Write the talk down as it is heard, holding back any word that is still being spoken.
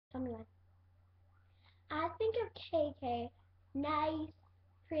think of KK. Nice,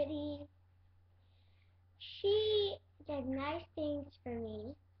 pretty. She did nice things for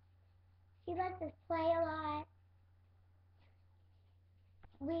me. She lets us play a lot.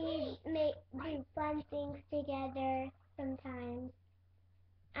 We do fun things together sometimes.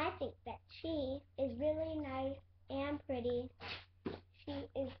 I think that she is really nice and pretty. She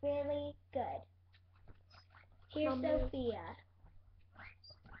is really good. Here's Sophia.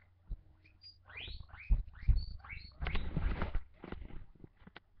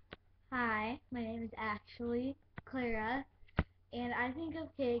 Hi, my name is actually Clara, and I think of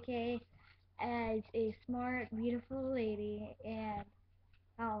KK as a smart, beautiful lady and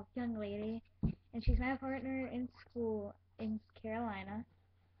young lady, and she's my partner in school in Carolina.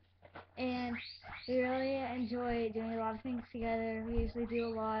 And we really enjoy doing a lot of things together. We usually do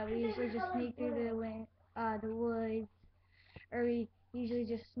a lot. We usually just sneak through the woods, or we usually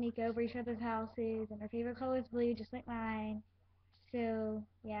just sneak over each other's houses. And our favorite color is blue, just like mine. So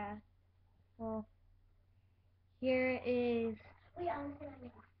yeah. Well, here's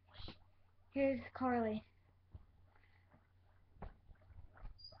Carly.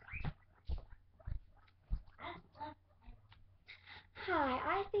 Hi,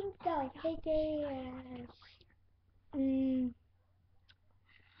 I think that KK is,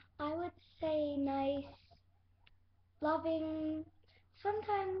 I would say nice, loving,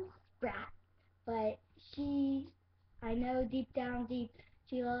 sometimes brat, but I know deep down,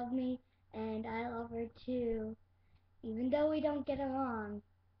 she loves me, and I love her too, even though we don't get along.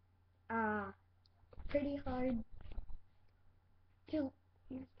 Pretty hard to,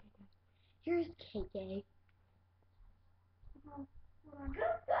 here's KK.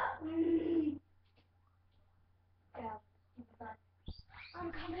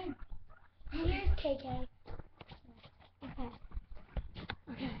 I'm coming. Here's KK. Okay.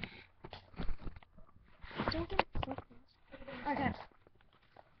 Don't get so close. Okay.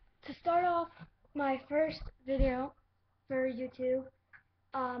 To start off my first video for YouTube,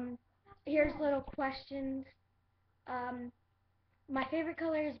 here's little questions. My favorite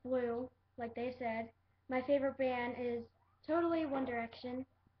color is blue, like they said. My favorite band is totally One Direction.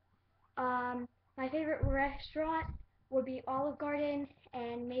 My favorite restaurant would be Olive Garden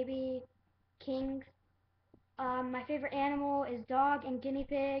and maybe King's. My favorite animal is dog and guinea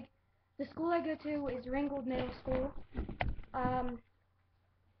pig. The school I go to is Ringgold Middle School.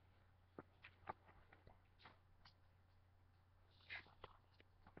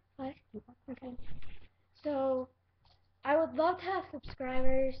 What? Okay. So, I would love to have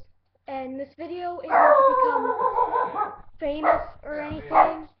subscribers, and this video isn't to become famous or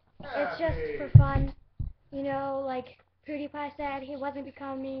anything. It's just for fun. You know, like PewDiePie said, he wasn't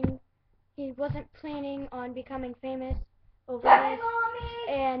planning on becoming famous over this,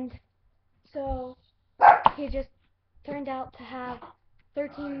 and so he just turned out to have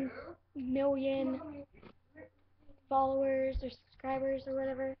 13 million followers or subscribers or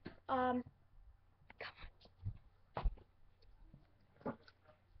whatever. I'm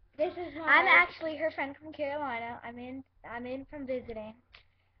actually her friend from Carolina. I'm in from visiting.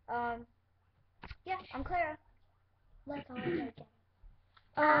 Yeah, I'm Clara. Let's all take it.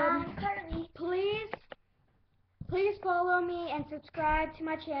 Carly. Please follow me and subscribe to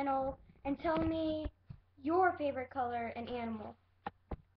my channel and tell me your favorite color and animal.